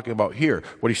what he's talking about here.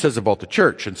 What he says about the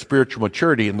church and spiritual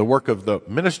maturity and the work of the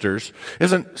ministers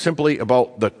isn't simply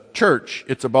about the church,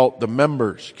 it's about the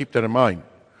members. Keep that in mind.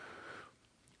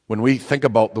 When we think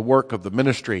about the work of the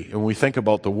ministry and we think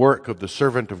about the work of the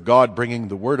servant of God bringing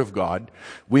the word of God,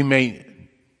 we may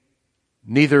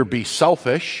neither be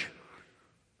selfish.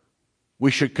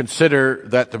 We should consider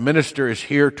that the minister is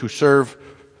here to serve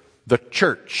the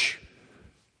church,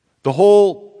 the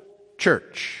whole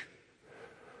church.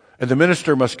 And the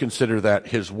minister must consider that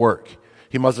his work.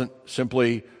 He mustn't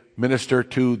simply minister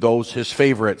to those his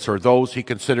favorites or those he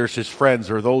considers his friends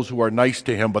or those who are nice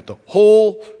to him, but the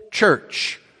whole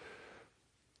church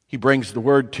he brings the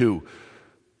word to.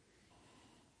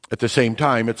 At the same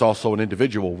time, it's also an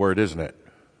individual word, isn't it?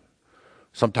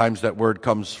 Sometimes that word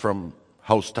comes from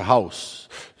house to house.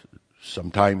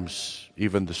 Sometimes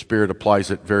even the Spirit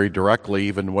applies it very directly,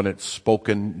 even when it's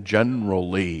spoken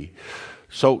generally.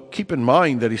 So keep in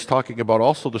mind that he's talking about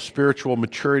also the spiritual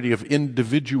maturity of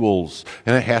individuals,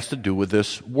 and it has to do with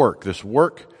this work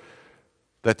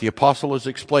that the apostle is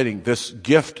explaining. This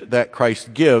gift that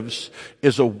Christ gives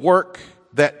is a work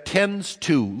that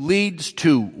leads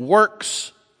to,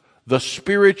 works the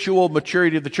spiritual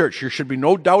maturity of the church. There should be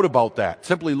no doubt about that.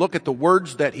 Simply look at the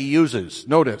words that he uses.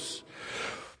 Notice,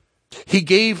 he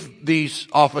gave these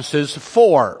offices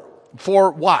for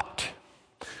what?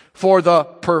 For the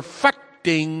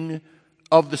perfecting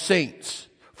of the saints,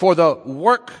 for the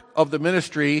work of the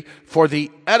ministry, for the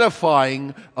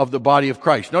edifying of the body of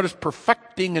Christ. Notice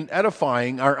perfecting and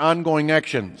edifying are ongoing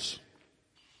actions.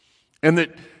 And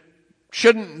that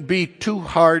shouldn't be too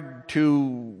hard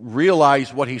to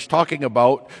realize what he's talking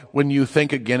about when you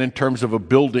think again in terms of a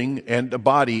building and a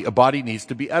body. A body needs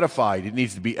to be edified. It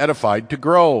needs to be edified to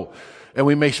grow. And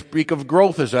we may speak of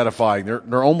growth as edifying.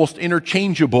 They're almost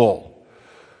interchangeable.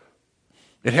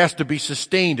 It has to be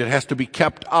sustained. It has to be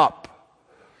kept up.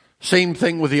 Same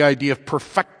thing with the idea of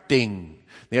perfecting.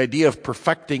 The idea of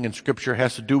perfecting in Scripture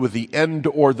has to do with the end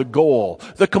or the goal,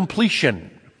 the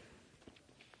completion.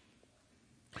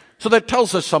 So that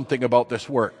tells us something about this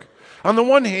work. On the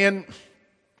one hand,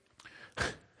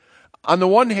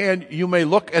 you may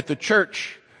look at the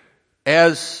church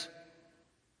as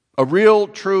a real,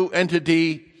 true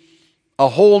entity, a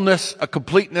wholeness, a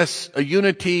completeness, a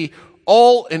unity,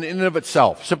 all in and of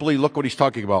itself. Simply look what he's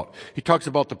talking about. He talks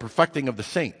about the perfecting of the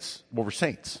saints. Well, we're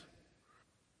saints.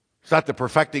 It's not the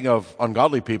perfecting of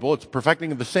ungodly people, it's the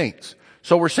perfecting of the saints.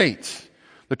 So we're saints.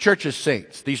 The church is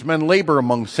saints. These men labor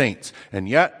among saints, and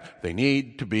yet they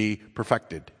need to be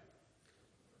perfected.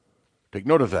 Take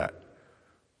note of that.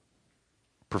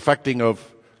 Perfecting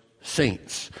of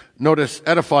saints. Notice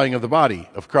edifying of the body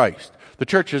of Christ. The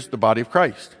church is the body of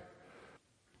Christ.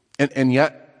 And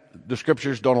yet the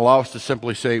Scriptures don't allow us to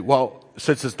simply say, well,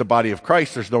 since it's the body of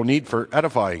Christ, there's no need for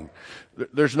edifying.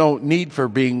 There's no need for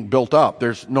being built up.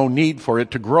 There's no need for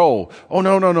it to grow. Oh,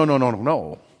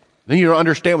 no. Then you don't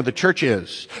understand what the church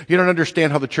is. You don't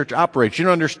understand how the church operates. You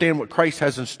don't understand what Christ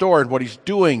has in store and what he's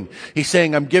doing. He's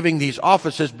saying, I'm giving these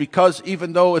offices because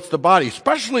even though it's the body,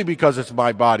 especially because it's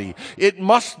my body, it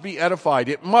must be edified.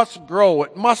 It must grow.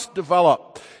 It must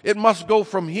develop. It must go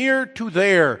from here to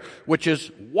there, which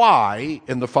is why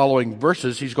in the following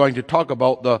verses he's going to talk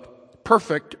about the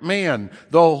perfect man,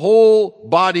 the whole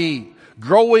body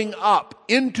growing up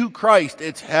into Christ,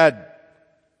 its head.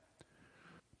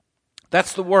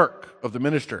 That's the work of the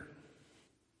minister.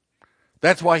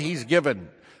 That's why he's given.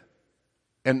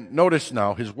 And notice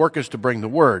now, his work is to bring the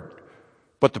word.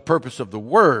 But the purpose of the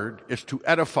word is to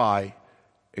edify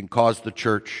and cause the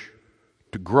church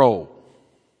to grow.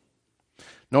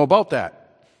 Now about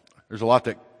that, there's a lot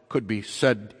that could be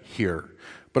said here.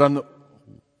 But on the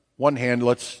one hand,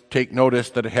 let's take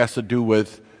notice that it has to do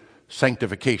with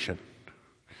sanctification.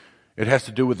 It has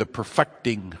to do with the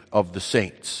perfecting of the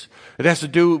saints. It has to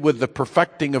do with the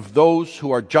perfecting of those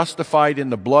who are justified in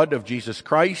the blood of Jesus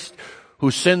Christ,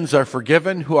 whose sins are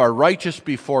forgiven, who are righteous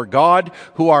before God,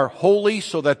 who are holy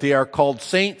so that they are called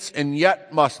saints, and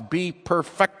yet must be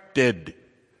perfected.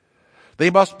 They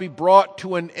must be brought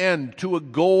to an end, to a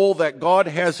goal that God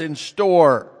has in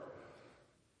store.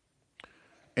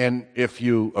 And if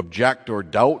you object or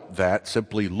doubt that,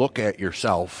 simply look at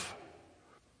yourself.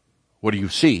 What do you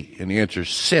see? And the answer is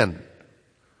sin.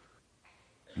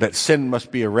 That sin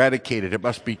must be eradicated. It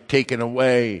must be taken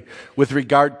away. With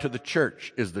regard to the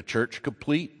church, is the church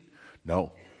complete?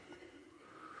 No.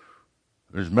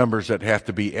 There's members that have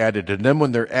to be added. And then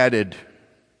when they're added,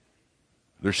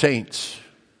 they're saints.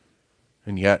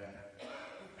 And yet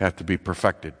have to be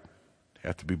perfected.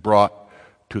 Have to be brought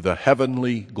to the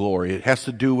heavenly glory. It has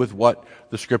to do with what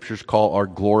the scriptures call our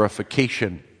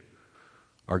glorification.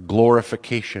 Our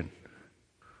glorification.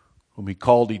 Whom he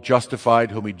called, he justified.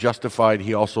 Whom he justified,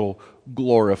 he also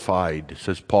glorified,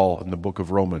 says Paul in the book of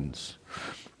Romans.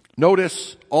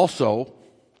 Notice also,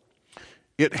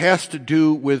 it has to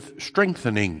do with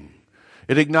strengthening.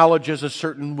 It acknowledges a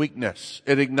certain weakness.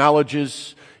 It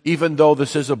acknowledges, even though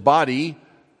this is a body,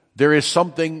 there is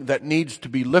something that needs to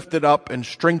be lifted up and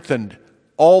strengthened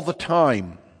all the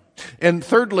time. And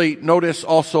thirdly, notice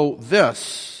also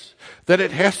this, that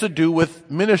it has to do with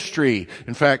ministry.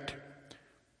 In fact,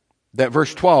 that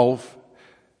verse 12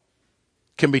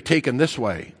 can be taken this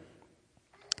way,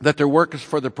 that their work is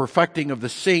for the perfecting of the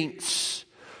saints,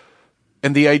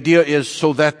 and the idea is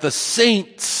so that the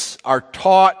saints are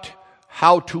taught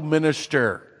how to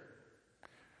minister.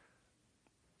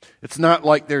 It's not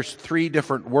like there's three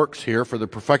different works here for the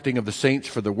perfecting of the saints,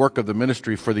 for the work of the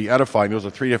ministry, for the edifying. Those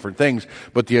are three different things,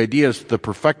 but the idea is the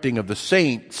perfecting of the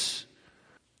saints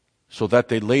so that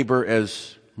they labor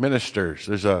as ministers.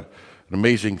 There's an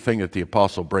amazing thing that the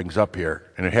apostle brings up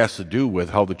here, and it has to do with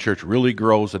how the church really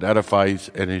grows and edifies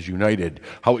and is united.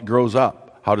 How it grows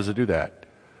up. How does it do that?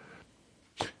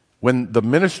 When the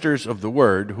ministers of the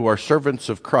word, who are servants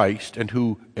of Christ and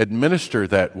who administer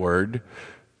that word,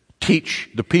 teach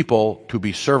the people to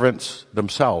be servants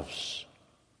themselves.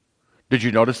 Did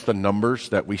you notice the numbers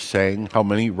that we sang? How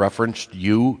many referenced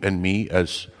you and me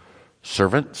as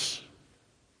servants?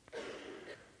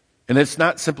 And it's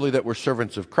not simply that we're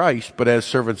servants of Christ, but as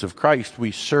servants of Christ,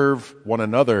 we serve one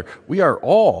another. We are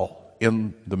all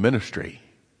in the ministry.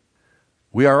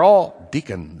 We are all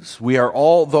deacons. We are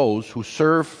all those who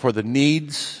serve for the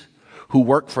needs, who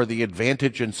work for the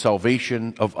advantage and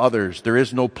salvation of others. There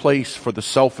is no place for the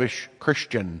selfish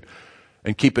Christian.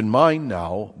 And keep in mind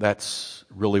now, that's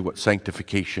really what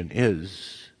sanctification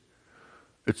is.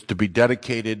 It's to be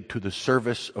dedicated to the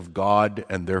service of God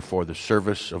and therefore the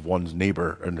service of one's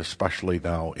neighbor, and especially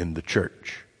now in the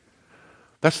church.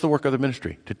 That's the work of the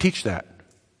ministry, to teach that,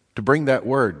 to bring that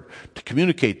word, to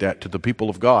communicate that to the people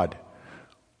of God.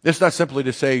 It's not simply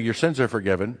to say your sins are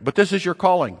forgiven, but this is your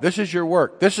calling. This is your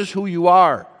work. This is who you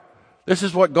are. This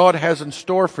is what God has in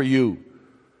store for you.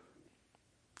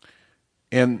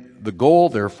 And the goal,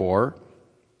 therefore,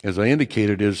 as I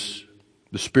indicated, is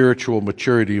the spiritual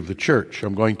maturity of the church.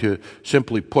 I'm going to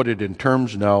simply put it in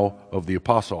terms now of the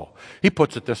apostle. He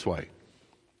puts it this way: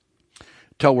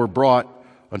 till we're brought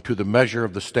unto the measure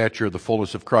of the stature of the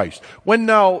fullness of Christ. When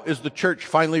now is the church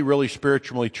finally really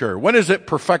spiritually mature? When is it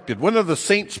perfected? When are the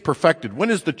saints perfected? When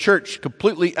is the church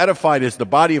completely edified as the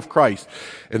body of Christ?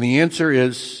 And the answer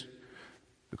is,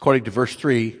 according to verse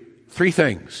 3, three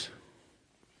things.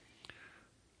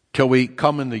 Till we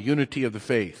come in the unity of the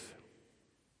faith.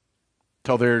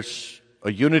 Till there's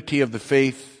a unity of the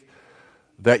faith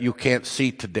that you can't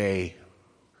see today.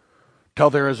 Till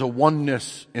there is a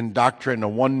oneness in doctrine, a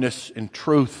oneness in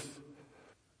truth.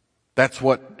 That's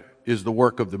what is the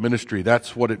work of the ministry.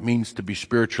 That's what it means to be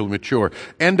spiritually mature.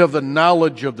 And of the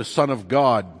knowledge of the Son of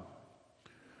God.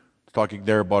 It's talking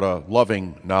there about a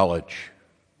loving knowledge.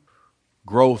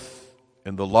 Growth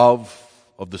in the love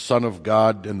of the Son of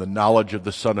God and the knowledge of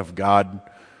the Son of God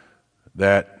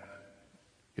that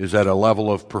is at a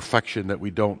level of perfection that we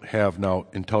don't have now,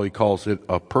 until he calls it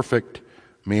a perfect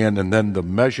man, and then the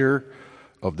measure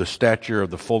of the stature of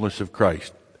the fullness of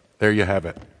Christ. There you have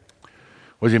it.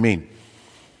 What does he mean?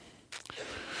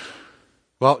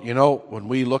 Well, when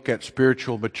we look at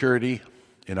spiritual maturity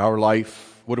in our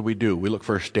life, what do? We look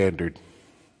for a standard.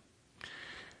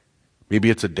 Maybe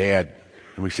it's a dad,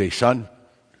 and we say, son,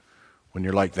 when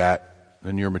you're like that,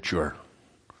 then you're mature.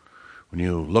 When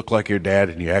you look like your dad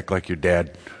and you act like your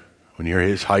dad, when you're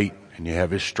his height and you have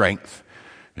his strength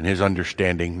and his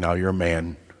understanding, now you're a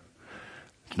man.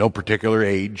 It's no particular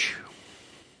age.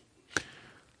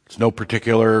 It's no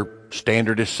particular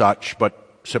standard as such,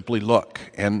 but simply look.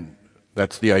 And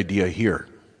that's the idea here.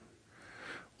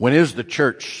 When is the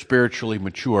church spiritually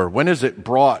mature? When is it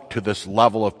brought to this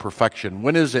level of perfection?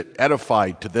 When is it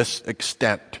edified to this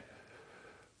extent?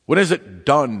 When is it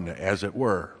done, as it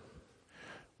were?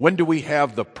 When do we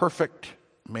have the perfect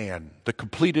man, the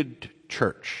completed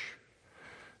church?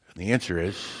 And the answer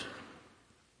is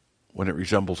when it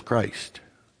resembles Christ,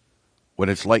 when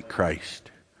it's like Christ,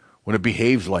 when it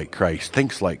behaves like Christ,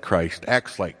 thinks like Christ,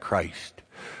 acts like Christ,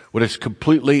 when it's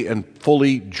completely and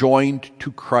fully joined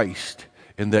to Christ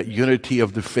in that unity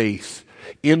of the faith,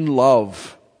 in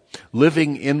love,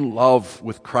 living in love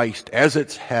with Christ as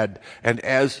its head and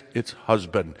as its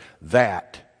husband.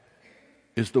 That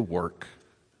is the work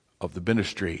of the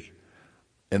ministry.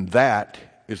 And that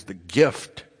is the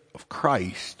gift of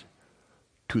Christ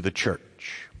to the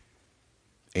church.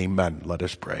 Amen. Let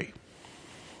us pray.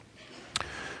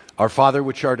 Our Father,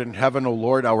 which art in heaven, O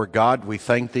Lord, our God, we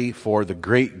thank thee for the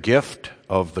great gift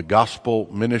of the gospel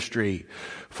ministry,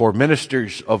 for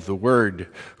ministers of the word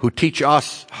who teach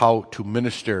us how to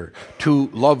minister, to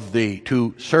love thee,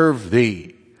 to serve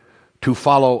thee, to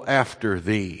follow after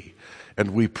thee.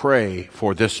 And we pray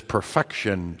for this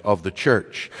perfection of the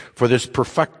church, for this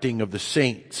perfecting of the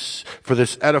saints, for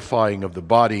this edifying of the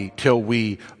body till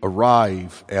we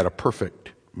arrive at a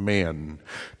perfect man,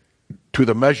 to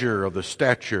the measure of the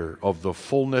stature of the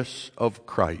fullness of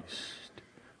Christ.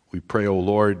 We pray, O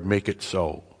Lord, make it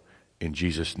so. In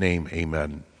Jesus' name,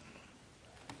 amen.